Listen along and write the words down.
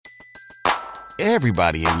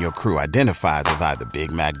Everybody in your crew identifies as either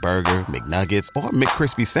Big Mac Burger, McNuggets, or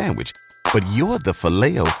McCrispy Sandwich. But you're the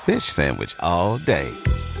Filet-O-Fish Sandwich all day.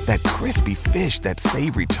 That crispy fish, that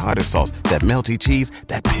savory tartar sauce, that melty cheese,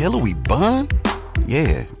 that pillowy bun.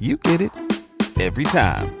 Yeah, you get it. Every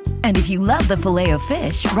time. And if you love the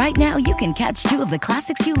Filet-O-Fish, right now you can catch two of the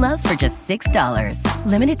classics you love for just $6.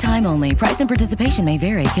 Limited time only. Price and participation may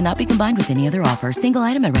vary. Cannot be combined with any other offer. Single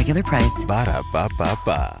item at regular price.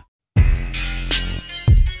 Ba-da-ba-ba-ba.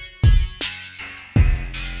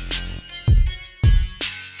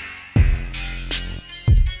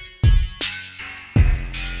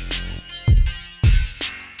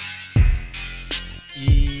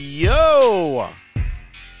 Yo!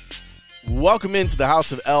 Welcome into the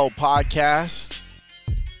House of L podcast.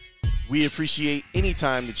 We appreciate any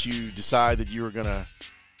time that you decide that you are going to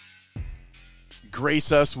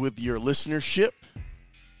grace us with your listenership.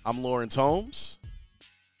 I'm Lawrence Holmes.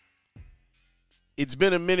 It's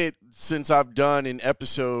been a minute since I've done an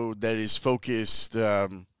episode that is focused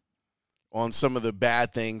on some of the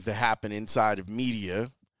bad things that happen inside of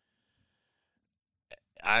media.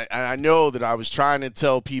 I know that I was trying to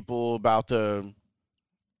tell people about the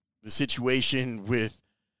situation with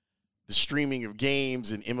the streaming of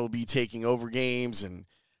games and MLB taking over games, and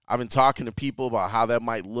I've been talking to people about how that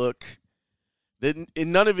might look. And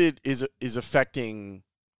none of it is affecting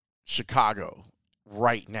Chicago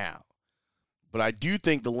right now. But I do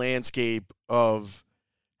think the landscape of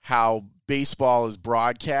how baseball is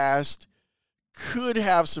broadcast could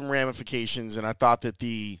have some ramifications, and I thought that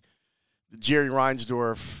the Jerry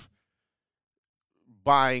Reinsdorf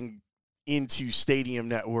buying into Stadium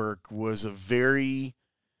Network was a very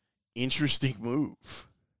interesting move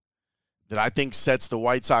that I think sets the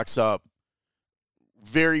White Sox up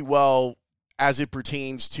very well as it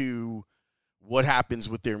pertains to what happens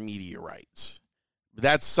with their media rights. But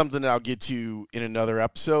that's something that I'll get to in another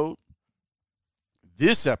episode.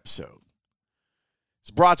 This episode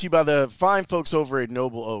is brought to you by the fine folks over at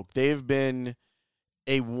Noble Oak. They've been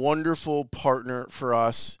a wonderful partner for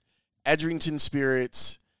us. Edrington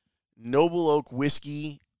Spirits, Noble Oak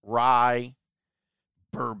Whiskey, Rye,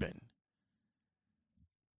 Bourbon.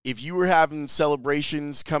 If you were having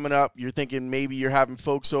celebrations coming up, you're thinking maybe you're having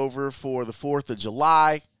folks over for the 4th of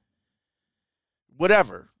July,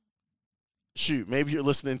 whatever. Shoot, maybe you're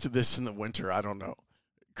listening to this in the winter. I don't know.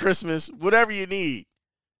 Christmas, whatever you need.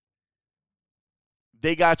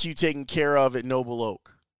 They got you taken care of at Noble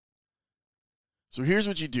Oak. So here's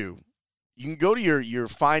what you do. You can go to your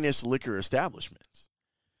finest liquor establishments.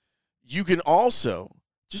 You can also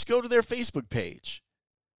just go to their Facebook page,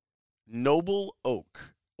 Noble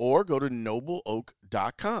Oak, or go to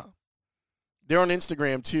nobleoak.com. They're on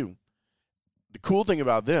Instagram too. The cool thing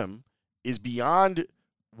about them is beyond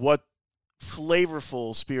what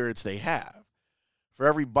flavorful spirits they have. For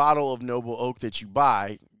every bottle of Noble Oak that you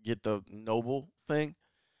buy, get the Noble thing.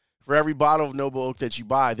 For every bottle of Noble Oak that you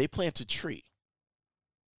buy, they plant a tree.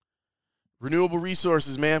 Renewable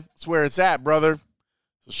resources, man. That's where it's at, brother.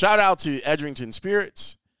 So shout out to Edrington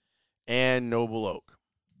Spirits and Noble Oak.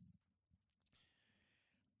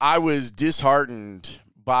 I was disheartened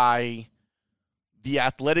by the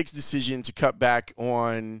Athletics' decision to cut back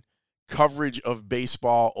on coverage of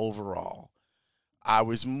baseball overall. I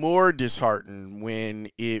was more disheartened when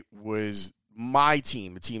it was my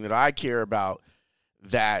team, the team that I care about,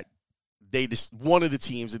 that one of the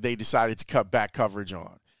teams that they decided to cut back coverage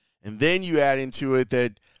on. And then you add into it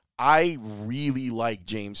that I really like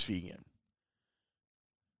James Fegan.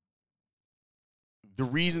 The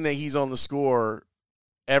reason that he's on the score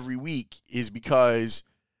every week is because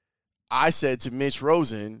I said to Mitch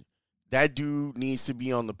Rosen, that dude needs to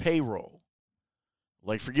be on the payroll.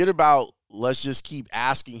 Like, forget about let's just keep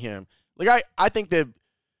asking him. Like, I think that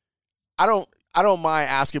I don't mind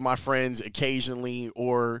asking my friends occasionally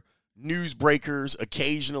or newsbreakers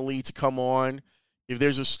occasionally to come on. If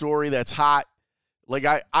there's a story that's hot, like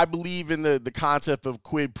I believe in the concept of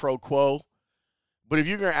quid pro quo. But if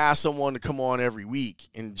you're going to ask someone to come on every week,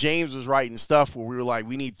 and James was writing stuff where we were like,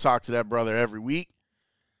 we need to talk to that brother every week,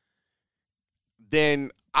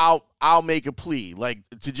 then I'll make a plea. Like,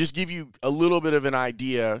 to just give you a little bit of an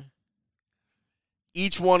idea,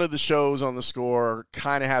 each one of the shows on the score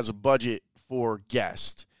kind of has a budget for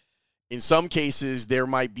guests. In some cases, there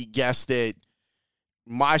might be guests that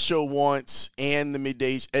my show wants, and the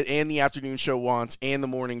midday and the afternoon show wants, and the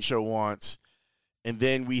morning show wants, and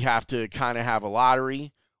then we have to kind of have a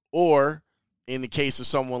lottery. Or in the case of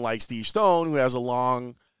someone like Steve Stone, who has a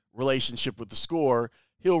long relationship with the score,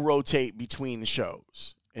 he'll rotate between the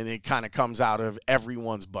shows, and it kind of comes out of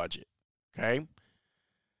everyone's budget. Okay.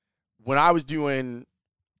 When I was doing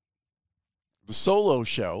the solo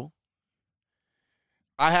show,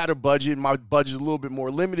 I had a budget. My budget's a little bit more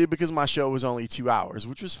limited because my show was only 2 hours,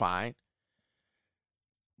 which was fine.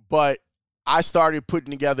 But I started putting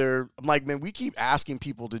together, I'm like, man, we keep asking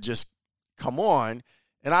people to just come on,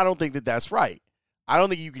 and I don't think that that's right. I don't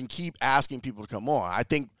think you can keep asking people to come on. I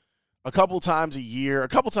think a couple times a year, a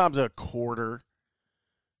couple times a quarter,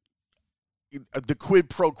 the quid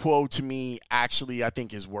pro quo to me actually I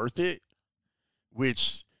think is worth it,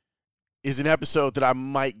 which is an episode that I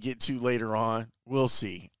might get to later on. We'll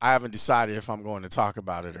see. I haven't decided if I'm going to talk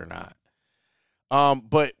about it or not.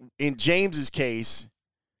 But in James's case,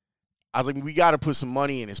 I was like, we got to put some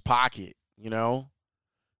money in his pocket, you know?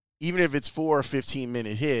 Even if it's for a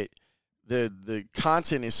 15-minute hit, the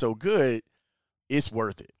content is so good, it's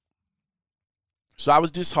worth it. So I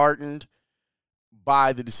was disheartened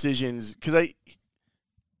by the decisions because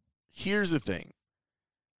here's the thing.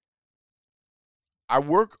 I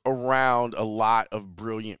work around a lot of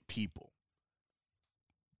brilliant people.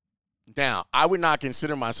 Now, I would not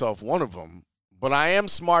consider myself one of them, but I am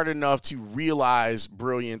smart enough to realize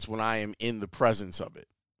brilliance when I am in the presence of it.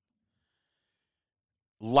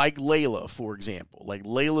 Like Layla, for example. Like,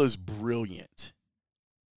 Layla's brilliant.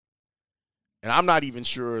 And I'm not even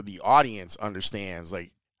sure the audience understands,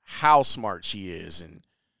 like, how smart she is and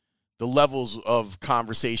the levels of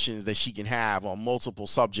conversations that she can have on multiple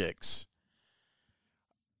subjects.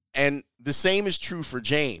 And the same is true for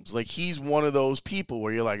James. Like, he's one of those people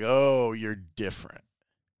where you're like, oh, you're different.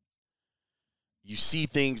 You see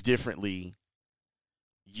things differently.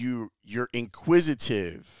 You're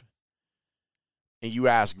inquisitive. And you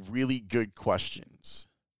ask really good questions.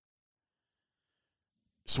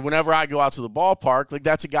 So whenever I go out to the ballpark, like,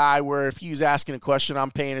 that's a guy where if he's asking a question,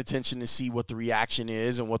 I'm paying attention to see what the reaction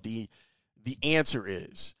is and what the answer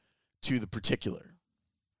is to the particular.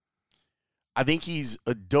 I think he's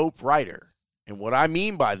a dope writer. And what I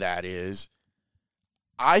mean by that is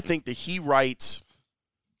I think that he writes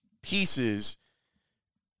pieces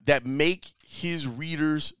that make his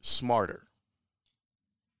readers smarter.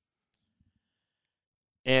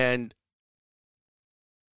 And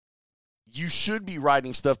you should be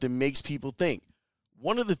writing stuff that makes people think.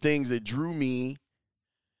 One of the things that drew me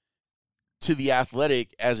to The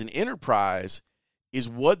Athletic as an enterprise is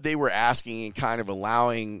what they were asking and kind of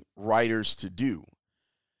allowing writers to do.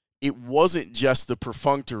 It wasn't just the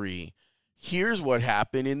perfunctory, here's what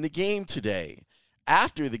happened in the game today.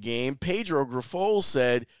 After the game, Pedro Grifol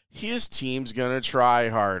said his team's going to try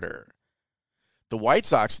harder. The White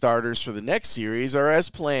Sox starters for the next series are as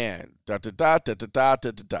planned. That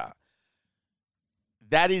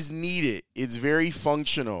is needed. It's very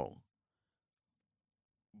functional.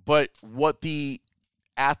 But what The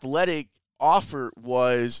Athletic offered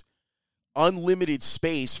was unlimited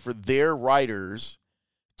space for their writers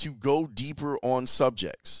to go deeper on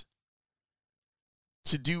subjects,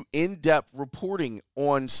 to do in-depth reporting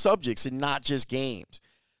on subjects and not just games,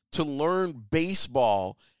 to learn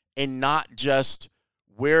baseball and not just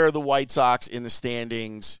where are the White Sox in the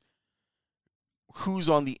standings, who's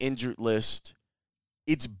on the injured list.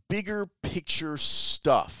 It's bigger picture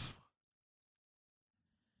stuff.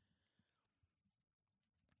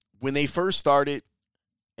 When they first started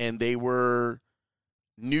and they were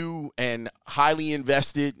new and highly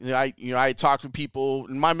invested, I talked with people,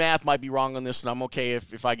 and my math might be wrong on this, and I'm okay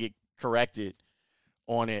if I get corrected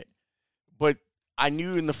on it. But I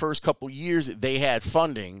knew in the first couple years that they had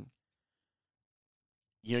funding.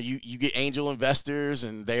 You know, you get angel investors,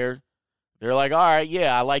 and they're like, all right,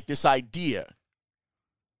 yeah, I like this idea.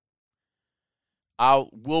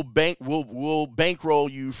 We'll bankroll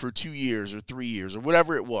you for 2 years or 3 years or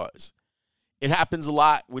whatever it was. It happens a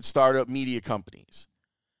lot with startup media companies.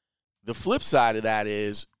 The flip side of that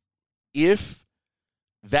is if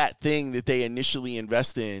that thing that they initially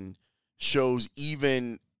invest in shows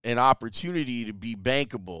even an opportunity to be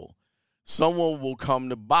bankable, someone will come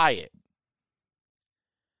to buy it.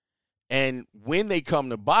 And when they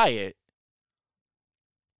come to buy it,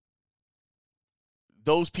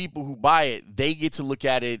 those people who buy it, they get to look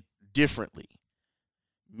at it differently.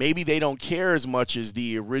 Maybe they don't care as much as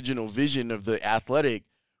the original vision of The Athletic,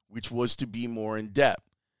 which was to be more in depth.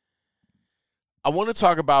 I want to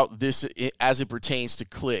talk about this as it pertains to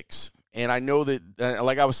clicks. And I know that,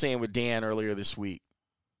 like I was saying with Dan earlier this week,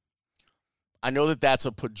 I know that that's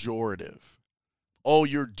a pejorative. Oh,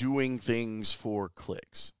 you're doing things for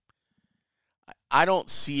clicks. I don't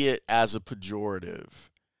see it as a pejorative.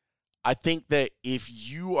 I think that if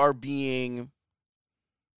you are being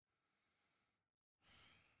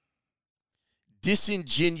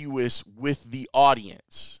disingenuous with the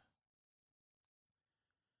audience,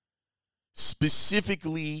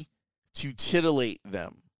 specifically to titillate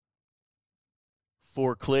them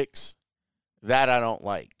for clicks, that I don't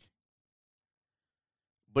like.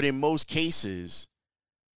 But in most cases,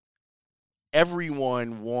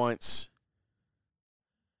 everyone wants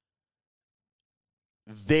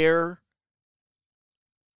their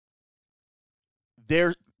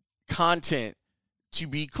content to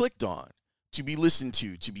be clicked on, to be listened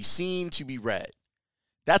to be seen, to be read.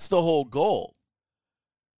 That's the whole goal.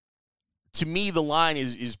 To me, the line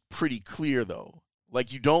is pretty clear, though.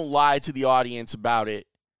 Like, you don't lie to the audience about it,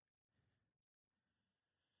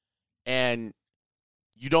 and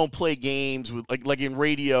you don't play games with like in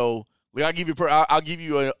radio. Like, I'll give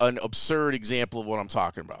you an absurd example of what I'm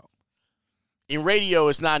talking about. In radio,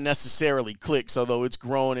 it's not necessarily clicks, although it's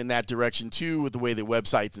growing in that direction too with the way that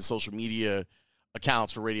websites and social media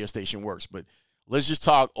accounts for radio station works. But let's just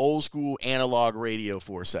talk old school analog radio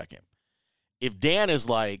for a second. If Dan is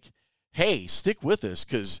like, hey, stick with us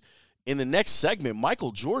because in the next segment,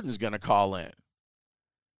 Michael Jordan's going to call in.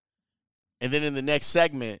 And then in the next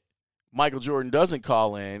segment, Michael Jordan doesn't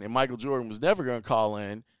call in and Michael Jordan was never going to call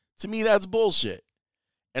in. To me, that's bullshit.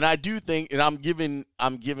 And I do think, and I'm giving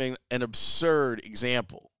an absurd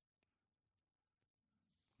example.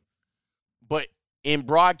 But in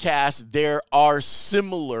broadcast, there are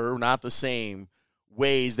similar, not the same,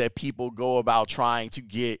 ways that people go about trying to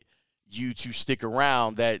get you to stick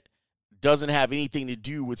around that doesn't have anything to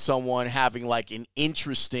do with someone having like an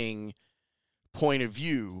interesting point of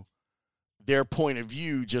view. Their point of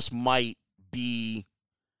view just might be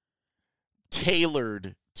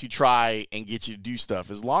tailored to try and get you to do stuff.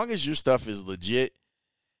 As long as your stuff is legit,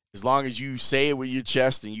 as long as you say it with your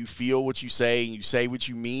chest and you feel what you say and you say what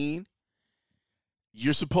you mean,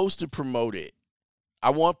 you're supposed to promote it.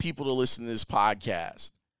 I want people to listen to this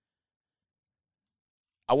podcast.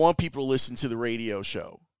 I want people to listen to the radio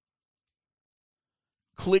show.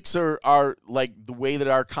 Clicks are like the way that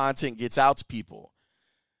our content gets out to people.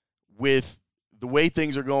 With the way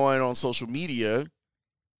things are going on social media,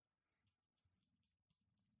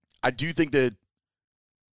 I do think that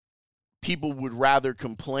people would rather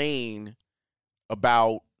complain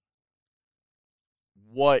about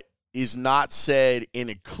what is not said in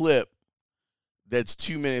a clip that's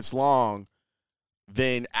 2 minutes long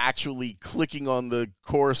than actually clicking on the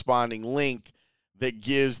corresponding link that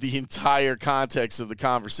gives the entire context of the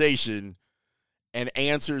conversation and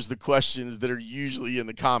answers the questions that are usually in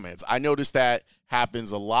the comments. I notice that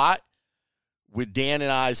happens a lot with Dan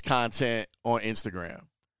and I's content on Instagram.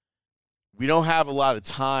 We don't have a lot of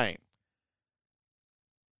time.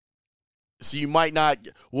 So you might not,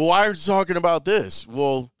 well, why aren't you talking about this?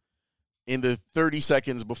 Well, in the 30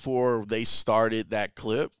 seconds before they started that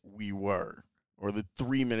clip, we were. Or the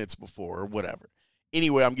 3 minutes before, or whatever.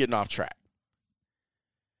 Anyway, I'm getting off track.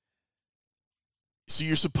 So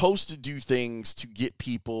you're supposed to do things to get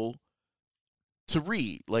people to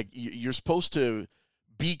read. Like, you're supposed to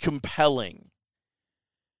be compelling.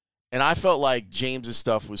 And I felt like James's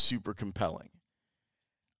stuff was super compelling.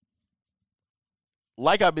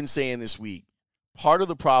 Like I've been saying this week, part of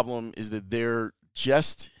the problem is that there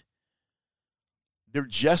just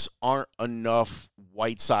aren't enough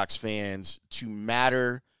White Sox fans to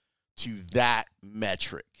matter to that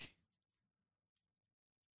metric.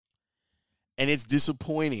 And it's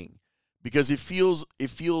disappointing because it feels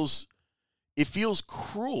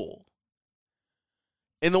cruel.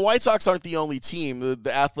 And the White Sox aren't the only team.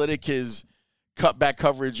 The Athletic has cut back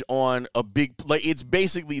coverage on a big, like, it's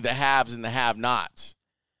basically the haves and the have-nots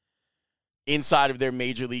inside of their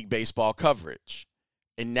Major League Baseball coverage.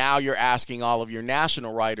 And now you're asking all of your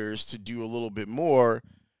national writers to do a little bit more,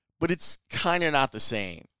 but it's kind of not the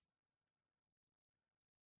same.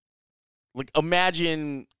 Like,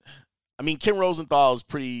 imagine, I mean, Ken Rosenthal is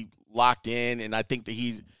pretty locked in, and I think that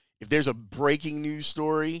if there's a breaking news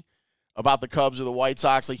story about the Cubs or the White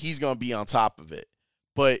Sox, like, he's going to be on top of it.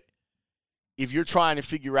 But if you're trying to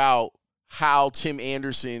figure out how Tim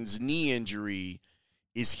Anderson's knee injury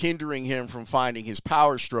is hindering him from finding his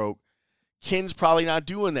power stroke, Ken's probably not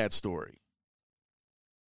doing that story.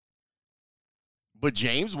 But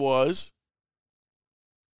James was.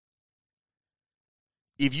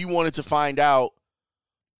 If you wanted to find out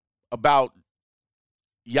about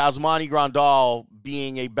Yasmani Grandal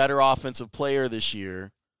being a better offensive player this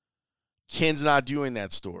year, Ken's not doing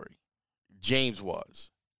that story. James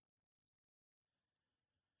was.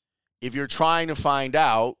 If you're trying to find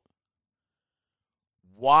out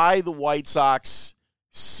why the White Sox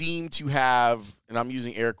seem to have, and I'm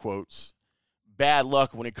using air quotes, bad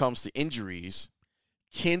luck when it comes to injuries,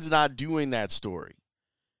 Ken's not doing that story.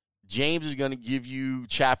 James is going to give you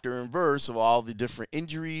chapter and verse of all the different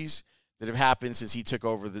injuries that have happened since he took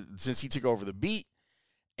over the beat,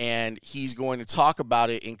 and he's going to talk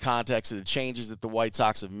about it in context of the changes that the White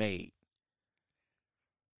Sox have made.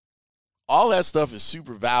 All that stuff is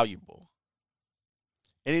super valuable.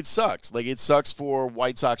 And it sucks. Like, it sucks for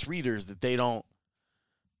White Sox readers that they won't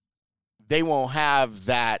have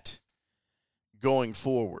that going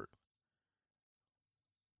forward.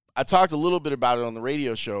 I talked a little bit about it on the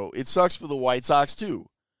radio show. It sucks for the White Sox too.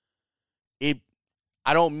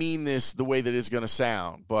 I don't mean this the way that it's going to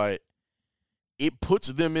sound, but it puts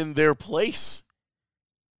them in their place.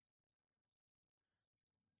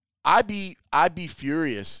 I'd be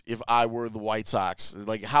furious if I were the White Sox.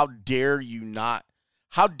 Like, how dare you not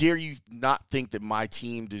think that my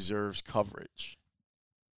team deserves coverage?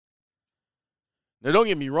 Now, don't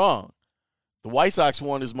get me wrong. The White Sox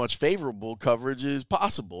want as much favorable coverage as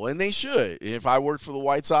possible, and they should. If I worked for the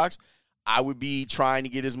White Sox, I would be trying to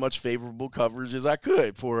get as much favorable coverage as I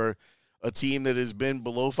could for a team that has been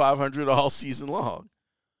below 500 all season long.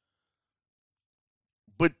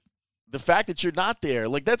 But the fact that you're not there,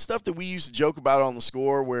 like that stuff that we used to joke about on The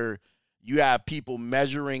Score where you have people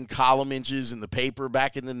measuring column inches in the paper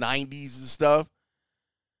back in the 90s and stuff.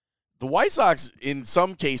 The White Sox, in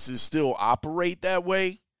some cases, still operate that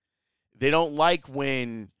way. They don't like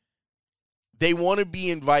when they want to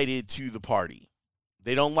be invited to the party.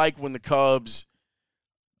 They don't like when the Cubs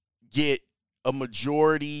get a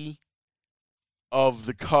majority of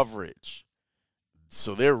the coverage.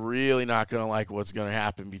 So they're really not going to like what's going to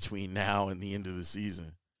happen between now and the end of the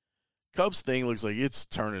season. Cubs thing looks like it's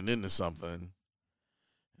turning into something. And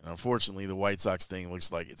unfortunately, the White Sox thing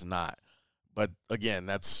looks like it's not. But again,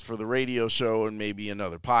 that's for the radio show and maybe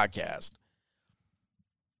another podcast.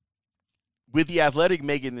 With The Athletic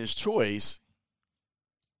making this choice,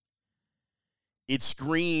 it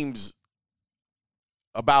screams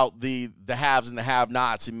about the haves and the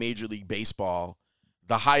have-nots in Major League Baseball,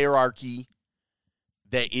 the hierarchy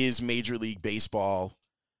that is Major League Baseball,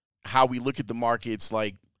 how we look at the markets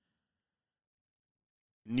like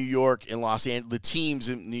New York and Los Angeles, the teams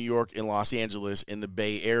in New York and Los Angeles in the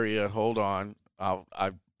Bay Area. Hold on.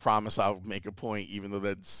 I promise I'll make a point, even though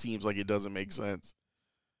that seems like it doesn't make sense.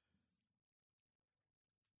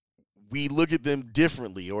 We look at them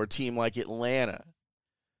differently, or a team like Atlanta.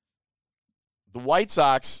 The White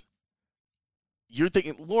Sox, you're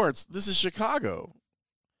thinking, Lawrence, this is Chicago.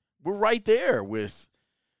 We're right there with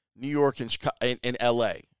New York and Chicago and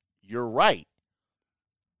LA. You're right.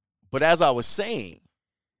 But as I was saying,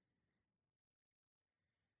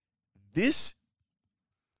 this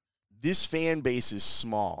fan base is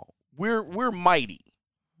small. We're mighty,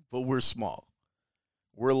 but we're small.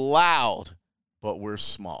 We're loud, but we're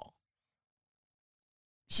small.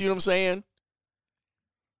 See what I'm saying?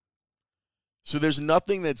 So there's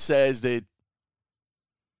nothing that says that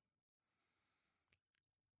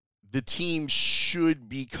the team should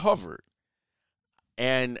be covered.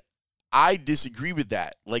 And I disagree with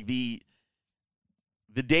that. Like the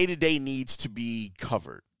day-to-day needs to be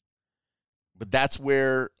covered. But that's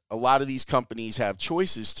where a lot of these companies have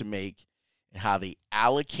choices to make and how they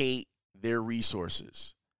allocate their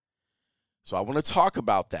resources. So I want to talk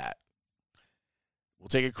about that. We'll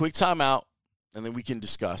take a quick time out, and then we can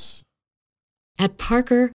discuss. At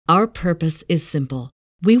Parker, our purpose is simple.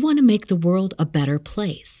 We want to make the world a better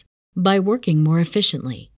place by working more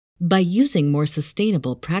efficiently, by using more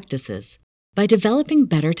sustainable practices, by developing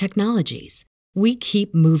better technologies. We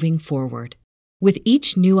keep moving forward. With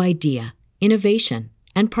each new idea, innovation,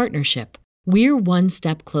 and partnership, we're one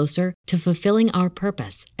step closer to fulfilling our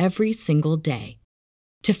purpose every single day.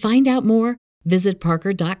 To find out more, visit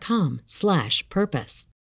parker.com/purpose.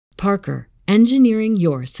 Parker, engineering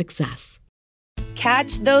your success.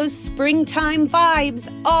 Catch those springtime vibes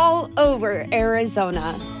all over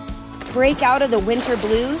Arizona. Break out of the winter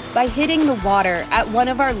blues by hitting the water at one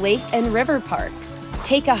of our lake and river parks.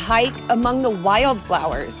 Take a hike among the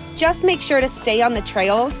wildflowers. Just make sure to stay on the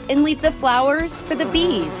trails and leave the flowers for the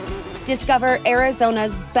bees. Discover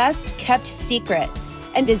Arizona's best kept secret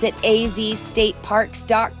and visit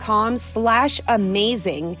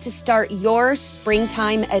azstateparks.com/amazing to start your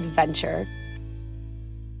springtime adventure.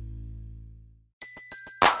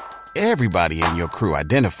 Everybody in your crew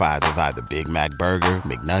identifies as either Big Mac Burger,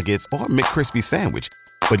 McNuggets, or McCrispy Sandwich.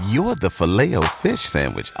 But you're the Filet-O-Fish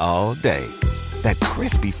Sandwich all day. That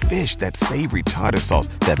crispy fish, that savory tartar sauce,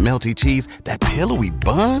 that melty cheese, that pillowy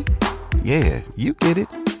bun. Yeah, you get it.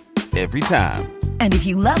 Every time. And if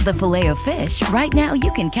you love the Filet-O-Fish, right now you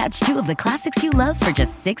can catch two of the classics you love for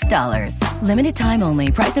just $6. Limited time only.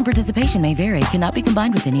 Price and participation may vary. Cannot be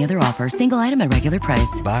combined with any other offer. Single item at regular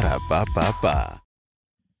price. Ba-da-ba-ba-ba.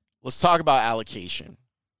 Let's talk about allocation.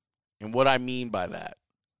 And what I mean by that,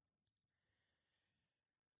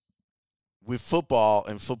 with football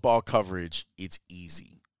and football coverage, it's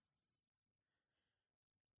easy.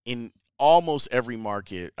 In almost every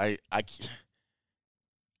market, I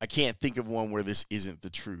can't think of one where this isn't the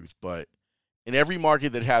truth, but in every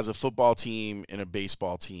market that has a football team and a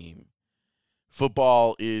baseball team,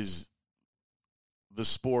 football is the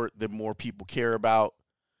sport that more people care about.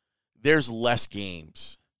 There's less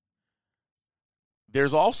games.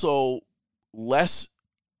 There's also less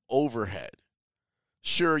overhead.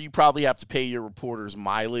 Sure, you probably have to pay your reporters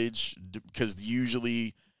mileage because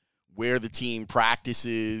usually where the team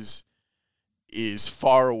practices is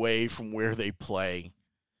far away from where they play.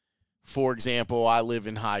 For example, I live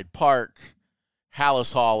in Hyde Park.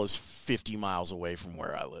 Halas Hall is 50 miles away from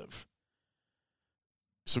where I live.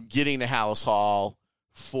 So getting to Halas Hall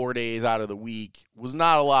 4 days out of the week was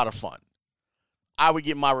not a lot of fun. I would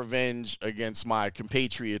get my revenge against my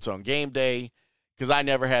compatriots on game day because I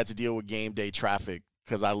never had to deal with game day traffic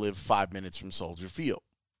because I live 5 minutes from Soldier Field.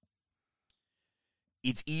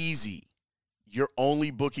 It's easy. You're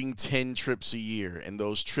only booking 10 trips a year, and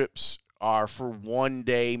those trips are for 1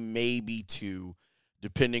 day, maybe 2,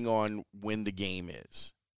 depending on when the game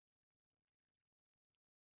is.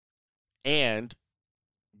 And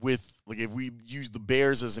with, like, if we use the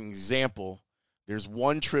Bears as an example, there's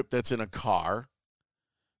one trip that's in a car.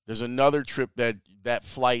 There's another trip that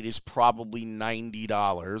flight is probably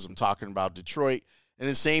 $90. I'm talking about Detroit. And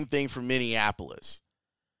the same thing for Minneapolis.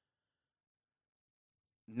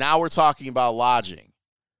 Now we're talking about lodging.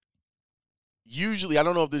 Usually, I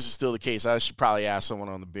don't know if this is still the case. I should probably ask someone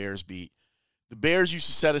on the Bears beat. The Bears used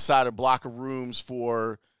to set aside a block of rooms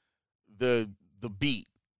for the beat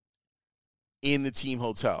in the team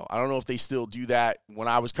hotel. I don't know if they still do that. When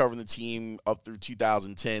I was covering the team up through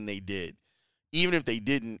 2010, they did. Even if they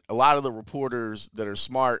didn't, a lot of the reporters that are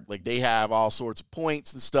smart, like, they have all sorts of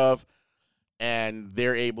points and stuff, and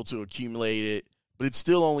they're able to accumulate it. But it's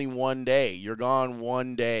still only 1 day. You're gone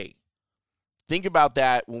 1 day. Think about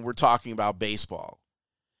that when we're talking about baseball.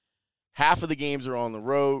 Half of the games are on the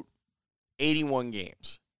road, 81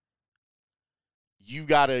 games. You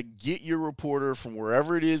got to get your reporter from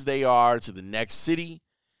wherever it is they are to the next city.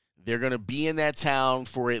 They're going to be in that town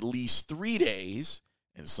for at least 3 days,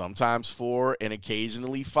 and sometimes 4 and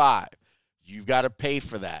occasionally 5. You've got to pay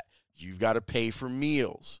for that. You've got to pay for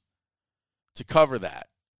meals to cover that.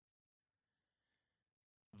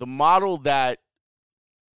 The model that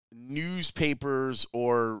newspapers,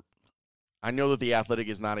 or I know that The Athletic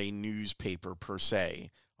is not a newspaper per se,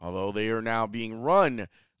 although they are now being run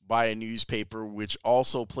by a newspaper, which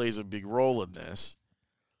also plays a big role in this.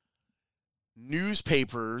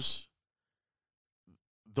 Newspapers,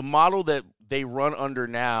 the model that they run under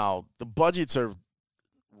now, the budgets are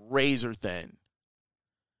razor thin.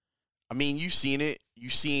 I mean, you've seen it.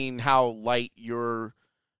 You've seen how light your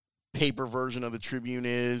paper version of the Tribune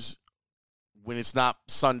is when it's not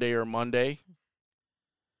Sunday or Monday.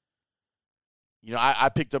 You know, I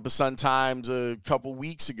picked up a Sun-Times a couple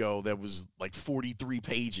weeks ago that was like 43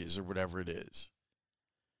 pages or whatever it is.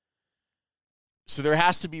 So there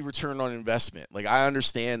has to be return on investment. Like, I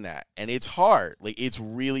understand that. And it's hard. Like, it's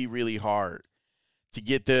really, really hard to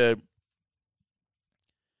get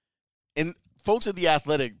and folks at The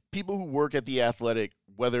Athletic, people who work at The Athletic,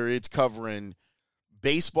 whether it's covering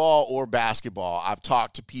baseball or basketball, I've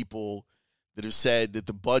talked to people that have said that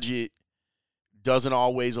the budget doesn't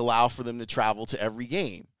always allow for them to travel to every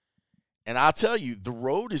game. And I'll tell you, the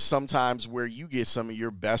road is sometimes where you get some of your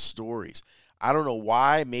best stories. I don't know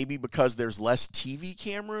why. Maybe because there's less TV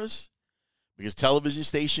cameras, because television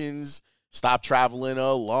stations stopped traveling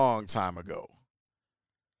a long time ago.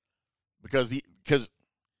 Because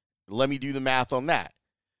let me do the math on that.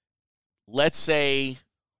 Let's say,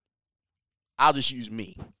 I'll just use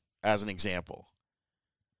me as an example.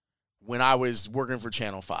 When I was working for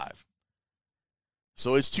Channel 5.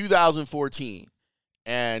 So it's 2014,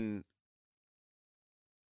 and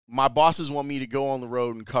my bosses want me to go on the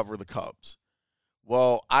road and cover the Cubs.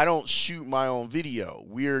 Well, I don't shoot my own video.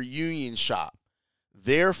 We're a union shop.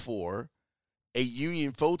 Therefore, a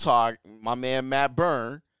union photog, my man Matt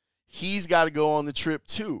Byrne, he's got to go on the trip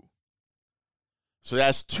too. So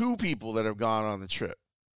that's 2 people that have gone on the trip.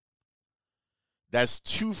 That's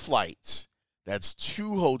 2 flights. That's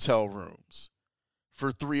 2 hotel rooms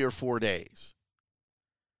for 3 or 4 days.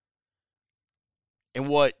 And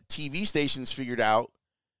what TV stations figured out,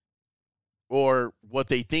 or what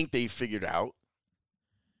they think they figured out,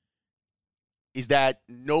 is that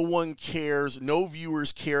no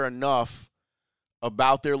viewers care enough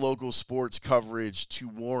about their local sports coverage to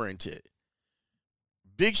warrant it.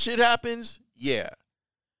 Big shit happens? Yeah.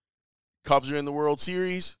 Cubs are in the World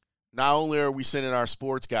Series. Not only are we sending our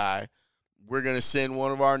sports guy, we're going to send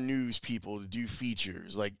one of our news people to do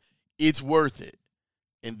features. Like, it's worth it.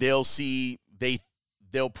 And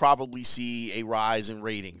they'll probably see a rise in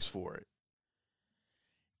ratings for it.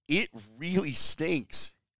 It really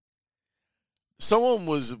stinks.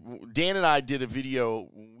 Dan and I did a video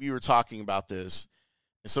when we were talking about this,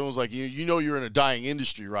 and someone was like, you know you're in a dying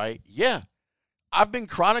industry, right? Yeah. I've been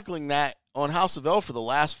chronicling that on House of L for the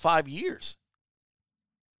last 5 years.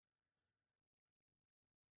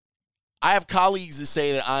 I have colleagues that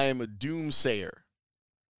say that I am a doomsayer.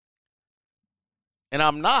 And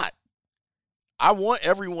I'm not. I want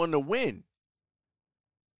everyone to win.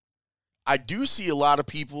 I do see a lot of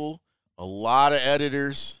people, a lot of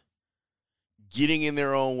editors getting in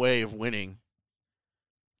their own way of winning.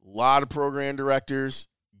 A lot of program directors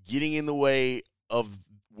getting in the way of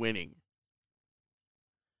winning.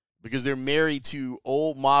 Because they're married to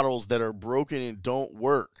old models that are broken and don't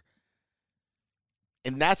work.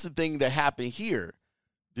 And that's the thing that happened here.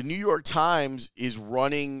 The New York Times is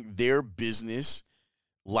running their business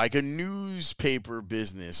like a newspaper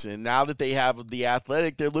business. And now that they have The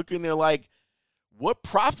Athletic, they're like, what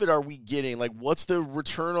profit are we getting? Like, what's the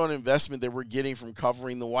return on investment that we're getting from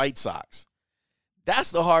covering the White Sox?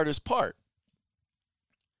 That's the hardest part.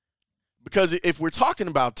 Because if we're talking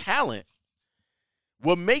about talent,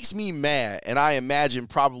 what makes me mad, and I imagine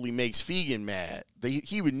probably makes Fegan mad,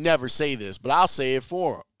 he would never say this, but I'll say it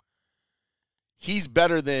for him. He's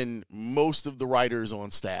better than most of the writers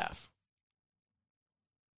on staff.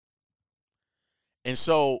 And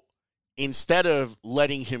so instead of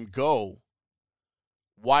letting him go,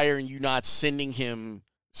 why are you not sending him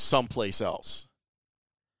someplace else?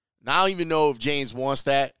 Now, I don't even know if James wants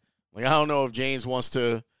that. Like, I don't know if James wants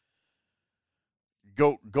to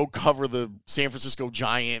go cover the San Francisco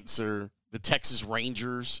Giants or the Texas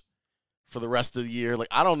Rangers for the rest of the year. Like,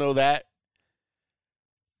 I don't know that.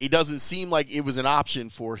 It doesn't seem like it was an option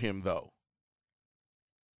for him, though.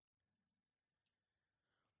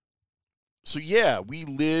 So, yeah,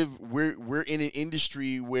 we're in an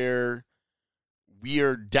industry where we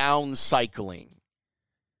are down cycling.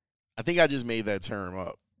 I think I just made that term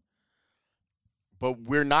up. But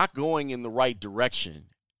we're not going in the right direction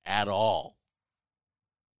at all.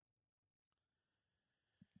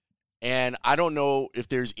 And I don't know if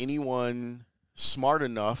there's anyone smart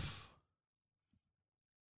enough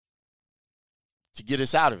to get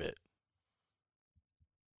us out of it.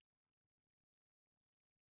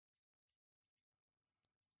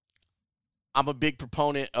 I'm a big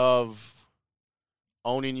proponent of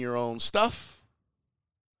owning your own stuff.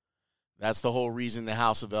 That's the whole reason the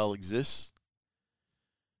House of L exists.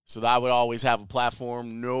 So that I would always have a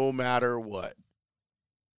platform no matter what.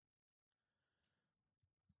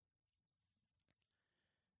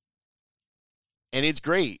 And it's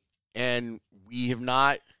great. And we have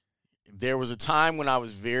not, there was a time when I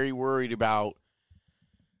was very worried about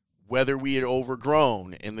whether we had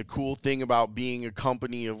overgrown. And the cool thing about being a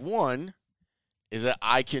company of one is that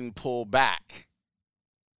I can pull back.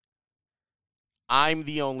 I'm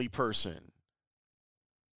the only person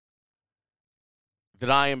that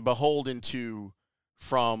I am beholden to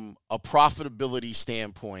from a profitability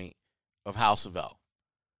standpoint of House of L.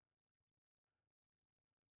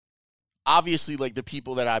 Obviously, like the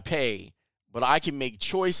people that I pay, but I can make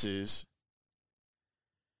choices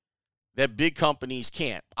that big companies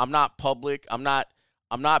can't. I'm not public. I'm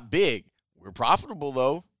not big. We're profitable,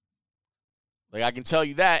 though. Like, I can tell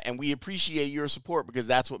you that, and we appreciate your support because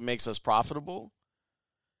that's what makes us profitable.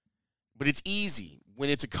 But it's easy when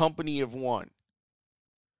it's a company of one.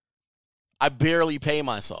 I barely pay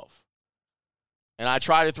myself. And I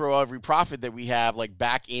try to throw every profit that we have, like,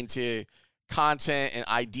 back into content and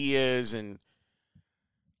ideas and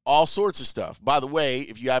all sorts of stuff. By the way,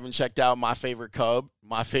 if you haven't checked out My Favorite Cub,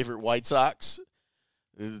 My Favorite White Sox,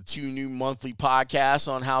 the 2 new monthly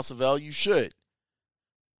podcasts on House of L, you should.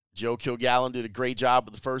 Joe Kilgallen did a great job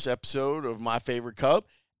with the first episode of My Favorite Cub,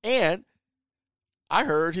 and I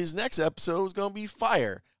heard his next episode is going to be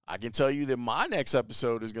fire. I can tell you that my next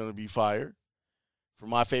episode is going to be fire for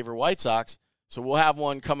My Favorite White Sox, so we'll have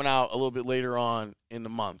one coming out a little bit later on in the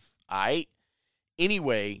month, all right?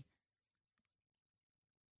 Anyway,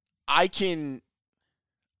 I can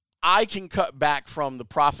cut back from the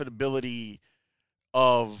profitability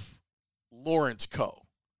of Lawrence Co.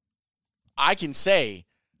 I can say,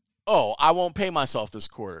 oh, I won't pay myself this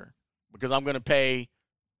quarter because I'm going to pay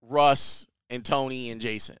Russ and Tony and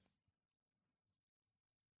Jason.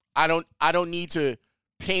 I don't need to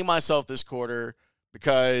pay myself this quarter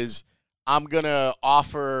because I'm going to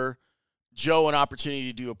offer Joe an opportunity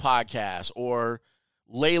to do a podcast or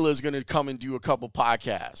Layla's going to come and do a couple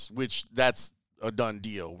podcasts, which that's a done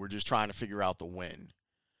deal. We're just trying to figure out the when.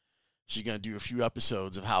 She's going to do a few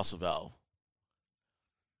episodes of House of L.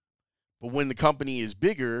 But when the company is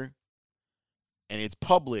bigger and it's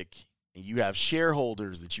public and you have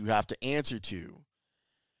shareholders that you have to answer to,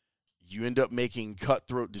 you end up making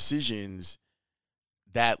cutthroat decisions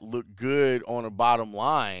that look good on a bottom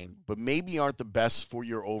line, but maybe aren't the best for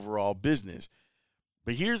your overall business.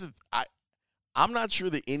 But here's I'm not sure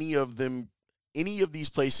that any of these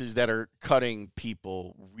places that are cutting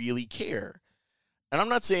people really care. And I'm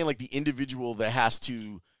not saying like the individual that has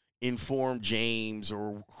to inform James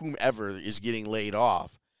or whomever is getting laid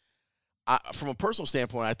off. From a personal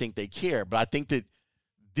standpoint, I think they care, but I think that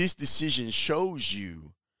this decision shows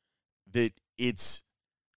you that it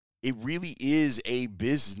really is a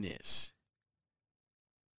business.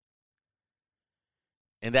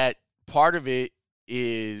 And that part of it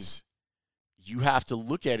is you have to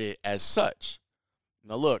look at it as such.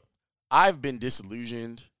 Now, look, I've been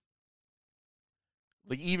disillusioned.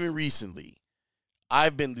 Like, even recently,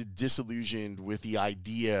 I've been disillusioned with the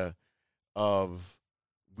idea of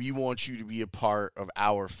we want you to be a part of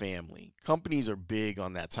our family. Companies are big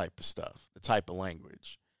on that type of stuff, the type of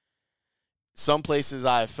language. Some places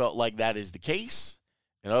I have felt like that is the case,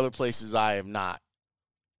 and other places I have not.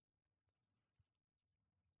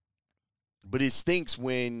 But it stinks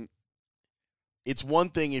when it's one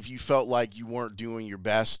thing if you felt like you weren't doing your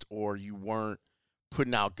best or you weren't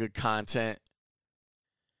putting out good content.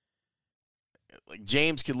 Like,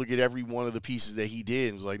 James could look at every one of the pieces that he did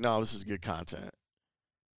and was like, no, this is good content.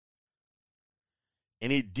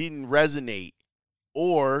 And it didn't resonate,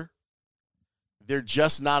 or there are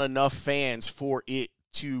just not enough fans for it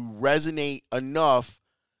to resonate enough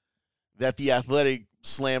that The Athletic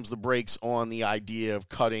slams the brakes on the idea of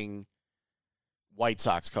cutting White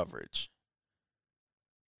Sox coverage.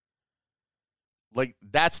 Like,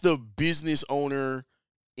 that's the business owner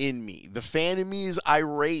in me. The fan in me is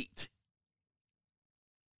irate.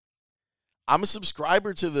 I'm a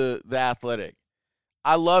subscriber to the Athletic.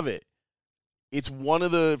 I love it. It's one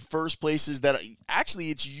of the first places that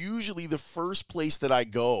it's usually the first place that I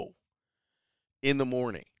go in the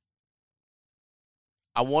morning.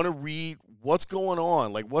 I want to read what's going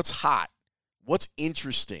on, like what's hot, what's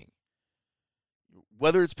interesting.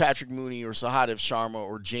 Whether it's Patrick Mooney or Sahadev Sharma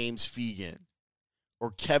or James Fegan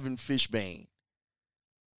or Kevin Fishbane,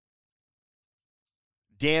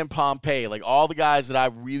 Dan Pompei, like all the guys that I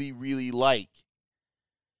really, really like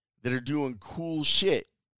that are doing cool shit.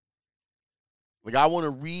 Like, I want to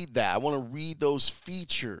read that. I want to read those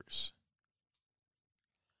features.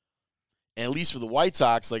 And at least for the White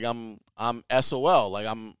Sox, like I'm SOL. Like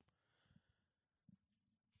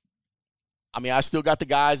I still got the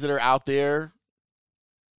guys that are out there,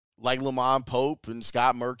 like Lamont Pope and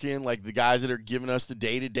Scott Merkin, like the guys that are giving us the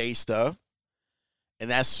day-to-day stuff. And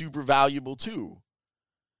that's super valuable too.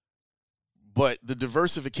 But the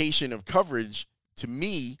diversification of coverage, to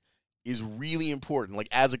me, is really important. Like,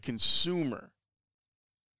 as a consumer.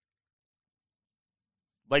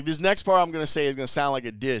 Like, this next part I'm going to say is going to sound like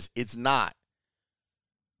a diss. It's not.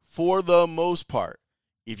 For the most part,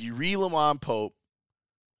 if you read Lamont Pope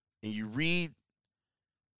and you read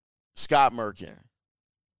Scott Merkin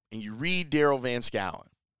and you read Daryl Van Schouwen,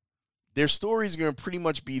 their stories are going to pretty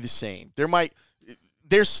much be the same.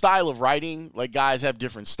 Their style of writing, like, guys have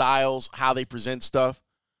different styles, how they present stuff.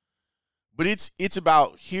 But it's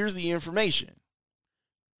about, here's the information.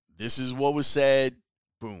 This is what was said.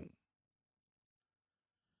 Boom.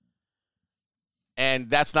 And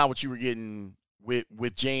that's not what you were getting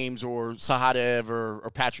with James or Sahadev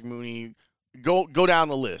or Patrick Mooney. Go down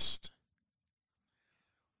the list.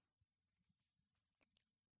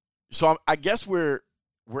 So I guess we're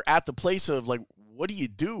at the place of, like, what do you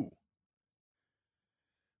do?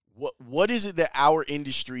 What is it that our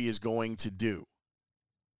industry is going to do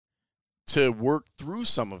to work through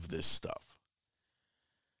some of this stuff?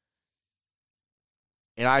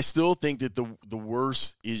 And I still think that the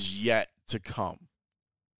worst is yet to come.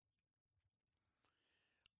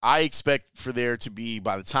 I expect for there to be,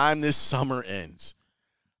 by the time this summer ends,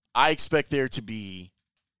 I expect there to be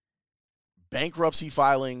bankruptcy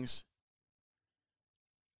filings.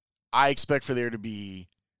 I expect for there to be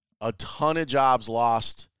a ton of jobs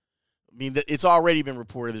lost. I mean, it's already been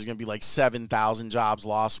reported there's going to be like 7,000 jobs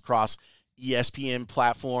lost across ESPN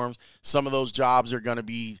platforms. Some of those jobs are going to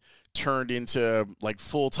be turned into like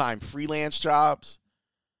full-time freelance jobs.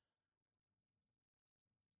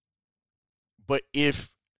 But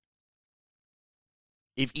if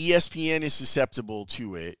ESPN is susceptible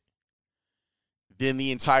to it, then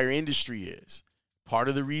the entire industry is. Part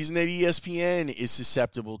of the reason that ESPN is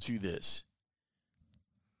susceptible to this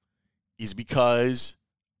is because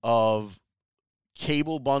of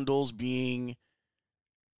cable bundles being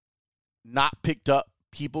not picked up,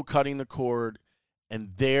 people cutting the cord,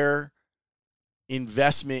 and their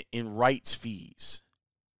investment in rights fees.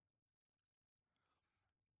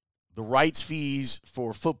 The rights fees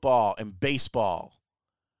for football and baseball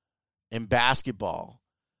and basketball,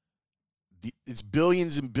 it's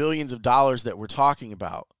billions and billions of dollars that we're talking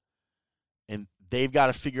about. And they've got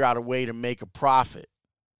to figure out a way to make a profit.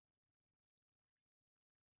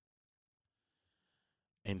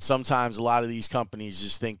 And sometimes a lot of these companies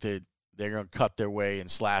just think that they're going to cut their way and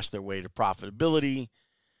slash their way to profitability.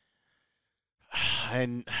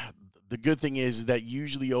 And the good thing is that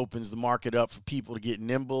usually opens the market up for people to get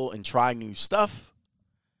nimble and try new stuff.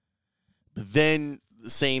 But then the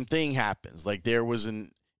same thing happens. Like there was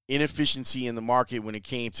an inefficiency in the market when it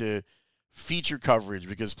came to feature coverage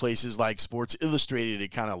because places like Sports Illustrated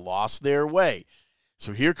had kind of lost their way.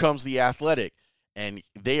 So here comes The Athletic, and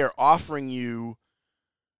they are offering you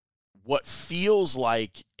what feels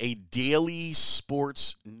like a daily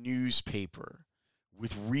sports newspaper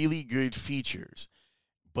with really good features.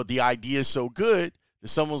 But the idea is so good that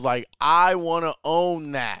someone's like, I want to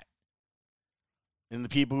own that. And the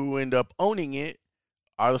people who end up owning it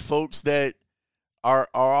are the folks that are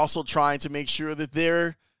also trying to make sure that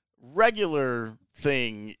their regular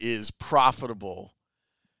thing is profitable.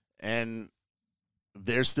 And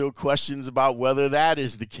there's still questions about whether that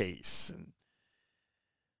is the case. And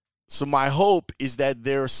so my hope is that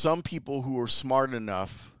there are some people who are smart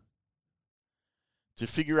enough to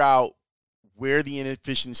figure out where the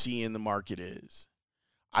inefficiency in the market is.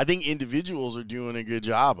 I think individuals are doing a good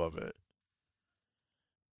job of it.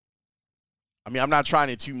 I mean, I'm not trying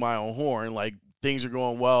to toot my own horn. Like, things are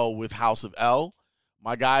going well with House of L.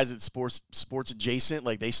 My guys at Sports Adjacent,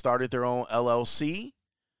 like, they started their own LLC.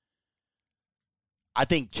 I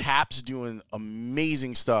think Cap's doing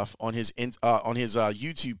amazing stuff on his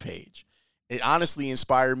YouTube page. It honestly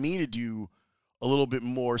inspired me to do a little bit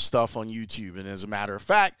more stuff on YouTube. And as a matter of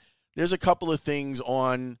fact, there's a couple of things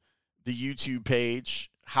on the YouTube page.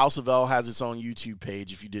 House of L has its own YouTube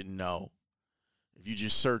page, if you didn't know. If you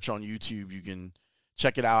just search on YouTube, you can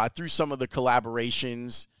check it out. I threw some of the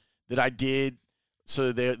collaborations that I did,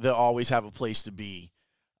 so they'll always have a place to be.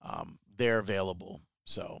 They're available.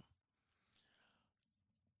 So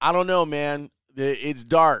I don't know, man. It's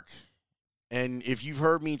dark. And if you've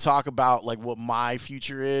heard me talk about like what my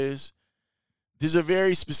future is, there's a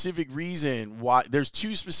very specific reason why. There's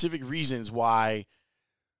two specific reasons why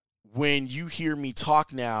when you hear me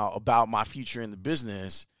talk now about my future in the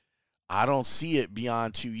business, I don't see it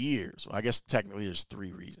beyond 2 years. Well, I guess technically there's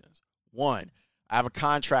 3 reasons. One, I have a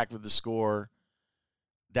contract with the Score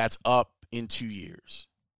that's up in 2 years,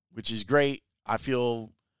 which is great. I feel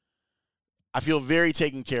very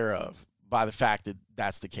taken care of by the fact that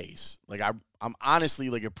that's the case. Like I'm honestly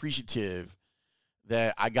like appreciative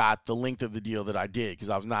that I got the length of the deal that I did because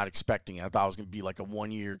I was not expecting it. I thought it was going to be like a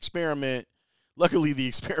 1-year experiment. Luckily, the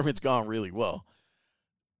experiment's gone really well.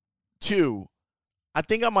 2, I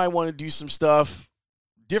think I might want to do some stuff,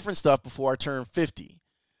 different stuff before I turn 50.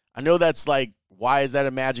 I know that's like, why is that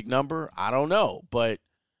a magic number? I don't know. But,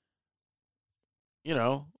 you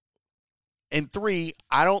know. And 3,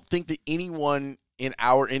 I don't think that anyone in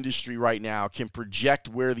our industry right now can project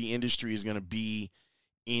where the industry is going to be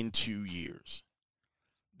in 2 years.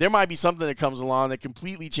 There might be something that comes along that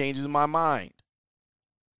completely changes my mind.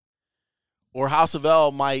 Or House of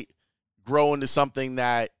L might grow into something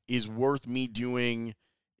that is worth me doing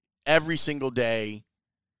every single day,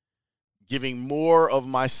 giving more of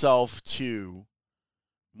myself to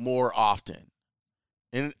more often.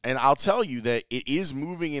 And I'll tell you that it is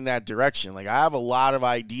moving in that direction. Like, I have a lot of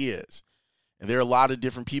ideas, and there are a lot of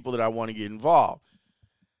different people that I want to get involved.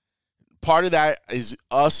 Part of that is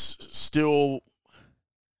us still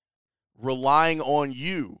relying on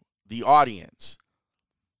you, the audience.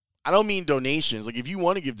 I don't mean donations. Like, if you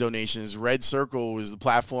want to give donations, Red Circle is the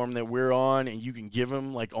platform that we're on, and you can give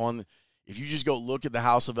them, like, on, if you just go look at the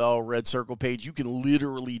House of L Red Circle page, you can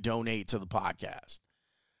literally donate to the podcast.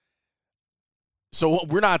 So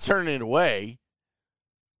we're not turning it away.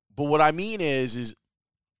 But what I mean is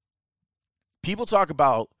people talk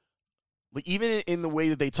about, like, even in the way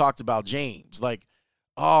that they talked about James, like,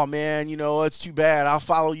 oh, man, you know, it's too bad. I'll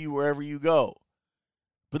follow you wherever you go.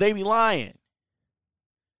 But they be lying.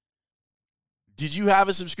 Did you have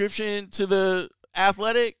a subscription to The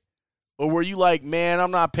Athletic? Or were you like, man,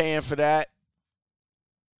 I'm not paying for that.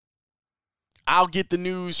 I'll get the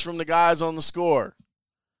news from the guys on the Score.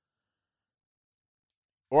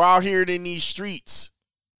 or I'll hear it in these streets,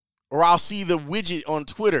 or I'll see the widget on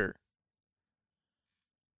Twitter,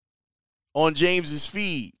 on James's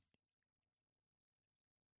feed.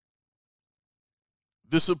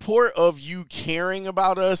 The support of you caring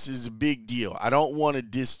about us is a big deal. I don't want to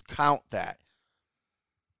discount that.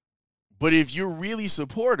 But if you're really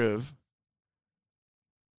supportive,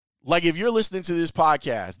 like if you're listening to this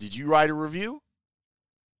podcast, did you write a review?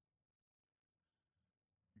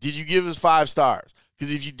 Did you give us 5 stars?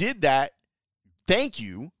 Because if you did that, thank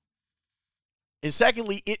you. And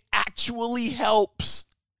secondly, it actually helps.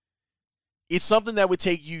 It's something that would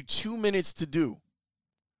take you 2 minutes to do.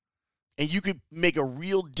 And you could make a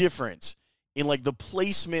real difference in like the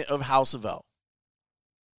placement of House of L.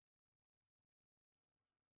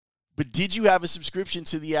 But did you have a subscription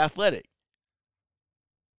to The Athletic?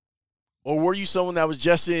 Or were you someone that was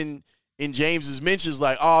just in James's mentions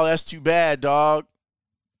like, oh, that's too bad, dog?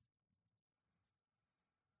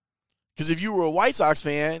 Because if you were a White Sox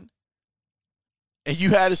fan and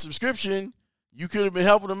you had a subscription, you could have been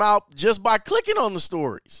helping them out just by clicking on the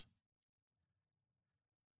stories.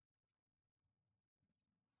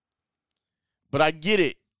 But I get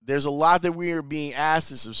it. There's a lot that we are being asked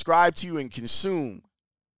to subscribe to and consume.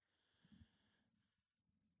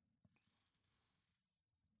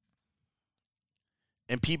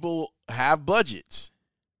 And people have budgets.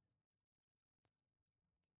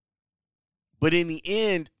 But in the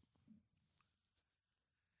end,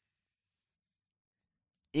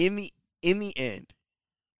 you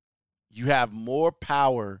have more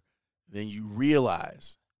power than you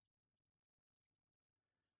realize.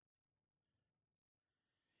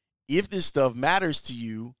 If this stuff matters to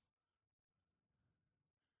you,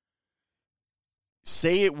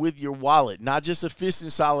 say it with your wallet, not just a fist in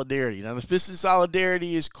solidarity. Now, the fist in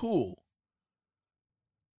solidarity is cool.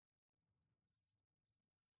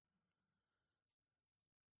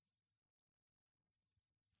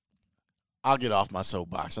 I'll get off my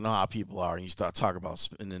soapbox. I know how people are, and you start talking about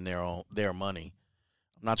spending their money.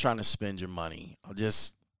 I'm not trying to spend your money.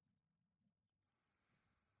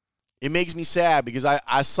 It makes me sad because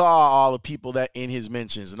I saw all the people that in his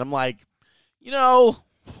mentions, and I'm like,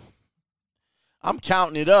 I'm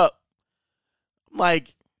counting it up. I'm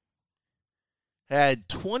like, had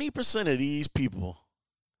 20% of these people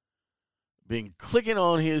been clicking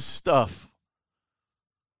on his stuff,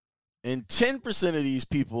 and 10% of these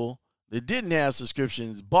people that didn't have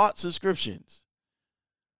subscriptions bought subscriptions,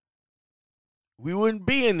 we wouldn't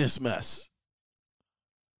be in this mess.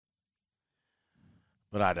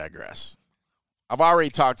 But I digress. I've already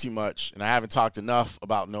talked too much, and I haven't talked enough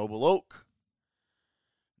about Noble Oak.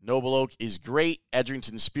 Noble Oak is great.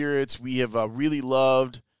 Edrington Spirits, we have really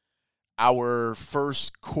loved our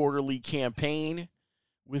first quarterly campaign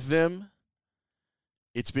with them.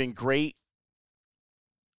 It's been great.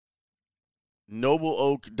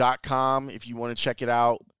 NobleOak.com if you want to check it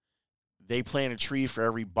out. They plant a tree for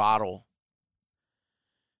every bottle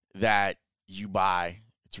that you buy.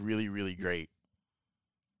 It's really, really great.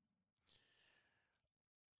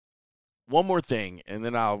 One more thing, and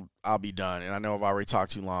then I'll be done. And I know I've already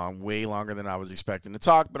talked too long, way longer than I was expecting to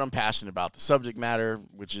talk, but I'm passionate about the subject matter,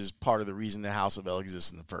 which is part of the reason the House of L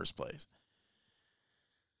exists in the first place.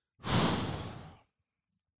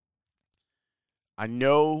 I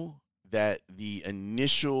know that the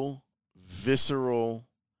initial visceral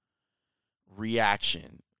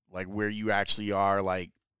reaction, like where you actually are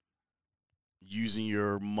like using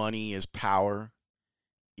your money as power,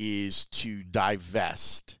 is to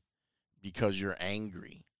divest because you're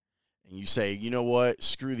angry. And you say, you know what,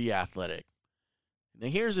 screw The Athletic. Now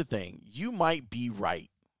here's the thing. You might be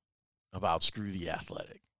right about screw The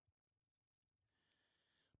Athletic.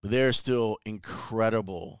 But there are still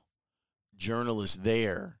incredible journalists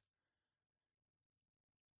there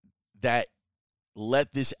that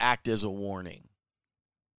let this act as a warning.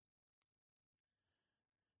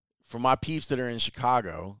 For my peeps that are in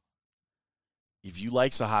Chicago, if you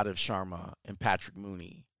like Sahadev Sharma and Patrick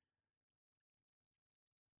Mooney,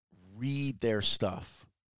 read their stuff.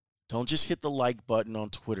 Don't just hit the like button on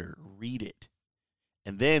Twitter. Read it.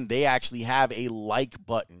 And then they actually have a like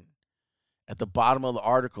button at the bottom of the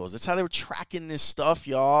articles. That's how they were tracking this stuff,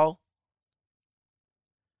 y'all.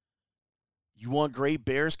 You want great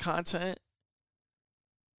Bears content?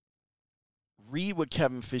 Read what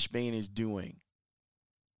Kevin Fishbane is doing.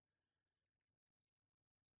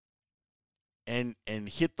 And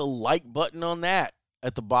hit the like button on that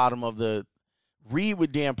at the bottom of the... Read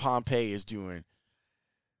what Dan Pompei is doing.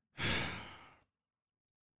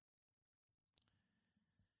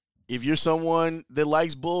 If you're someone that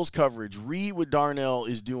likes Bulls coverage, read what Darnell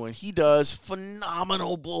is doing. He does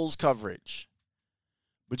phenomenal Bulls coverage.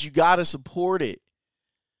 but you got to support it.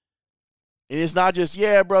 And it's not just,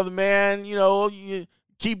 yeah, brother, man, you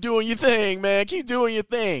keep doing your thing, man. Keep doing your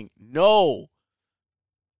thing. No.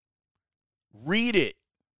 Read it.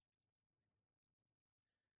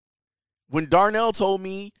 When Darnell told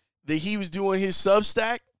me that he was doing his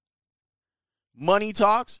Substack, Money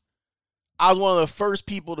Talks, I was one of the first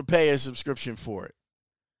people to pay a subscription for it.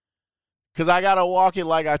 Because I got to walk it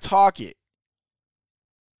like I talk it.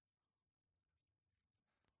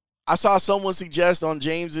 I saw someone suggest on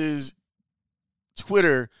James's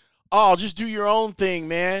Twitter, oh, just do your own thing,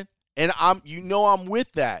 man. And I'm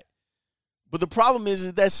with that. But the problem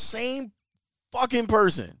is that same fucking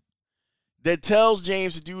person that tells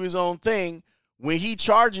James to do his own thing, when he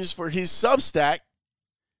charges for his Substack,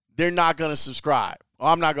 they're not going to subscribe. Oh,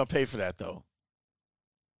 I'm not going to pay for that, though.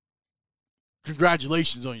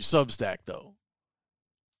 Congratulations on your Substack, though.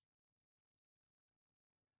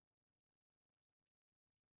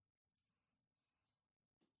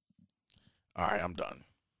 All right, I'm done.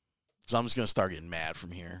 So I'm just going to start getting mad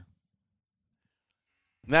from here.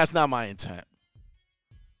 And that's not my intent.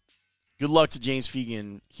 Good luck to James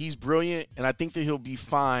Fegan. He's brilliant, and I think that he'll be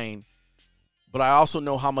fine. But I also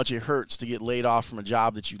know how much it hurts to get laid off from a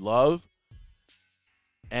job that you love.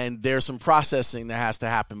 And there's some processing that has to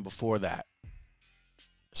happen before that.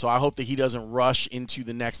 So I hope that he doesn't rush into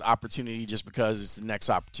the next opportunity just because it's the next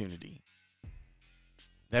opportunity.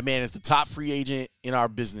 That man is the top free agent in our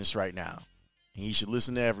business right now. And he should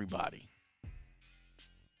listen to everybody.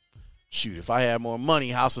 Shoot, if I had more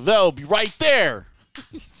money, House of L would be right there.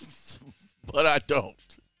 But I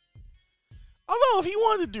don't. Although if he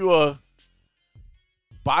wanted to do a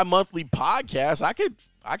bi-monthly podcast, I could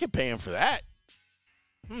pay him for that.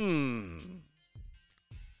 I'll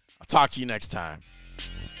talk to you next time.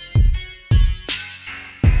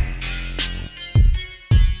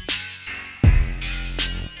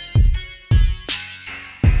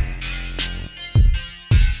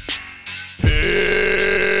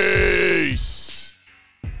 Peace.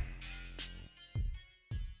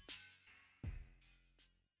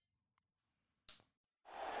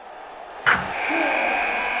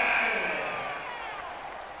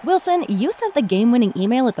 Wilson, you sent the game-winning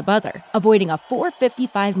email at the buzzer, avoiding a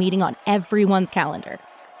 4:55 meeting on everyone's calendar.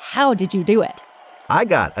 How did you do it? I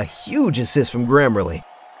got a huge assist from Grammarly,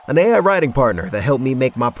 an AI writing partner that helped me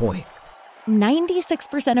make my point.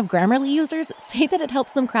 96% of Grammarly users say that it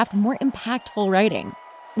helps them craft more impactful writing.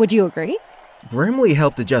 Would you agree? Grammarly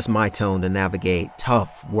helped adjust my tone to navigate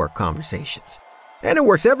tough work conversations. And it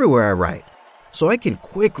works everywhere I write, so I can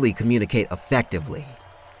quickly communicate effectively.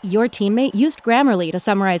 Your teammate used Grammarly to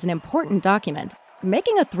summarize an important document,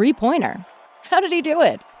 making a 3-pointer. How did he do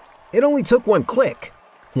it? It only took one click.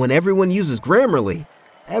 When everyone uses Grammarly,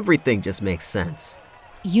 everything just makes sense.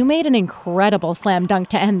 You made an incredible slam dunk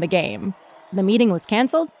to end the game. The meeting was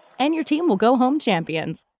canceled, and your team will go home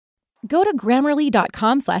champions. Go to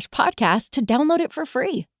Grammarly.com/podcast to download it for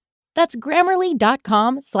free. That's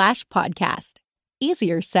Grammarly.com/podcast.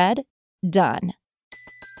 Easier said, done.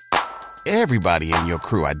 Everybody in your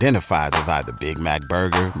crew identifies as either Big Mac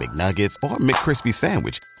Burger, McNuggets, or McCrispy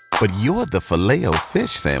Sandwich. But you're the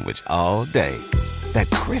Filet-O-Fish Sandwich all day.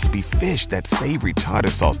 That crispy fish, that savory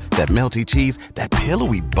tartar sauce, that melty cheese, that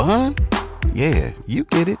pillowy bun. Yeah, you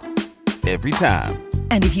get it. Every time.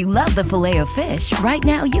 And if you love the Filet-O-Fish, right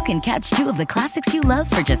now you can catch 2 of the classics you love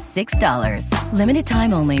for just $6. Limited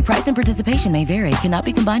time only. Price and participation may vary. Cannot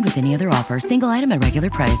be combined with any other offer. Single item at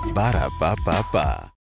regular price. Ba-da-ba-ba-ba.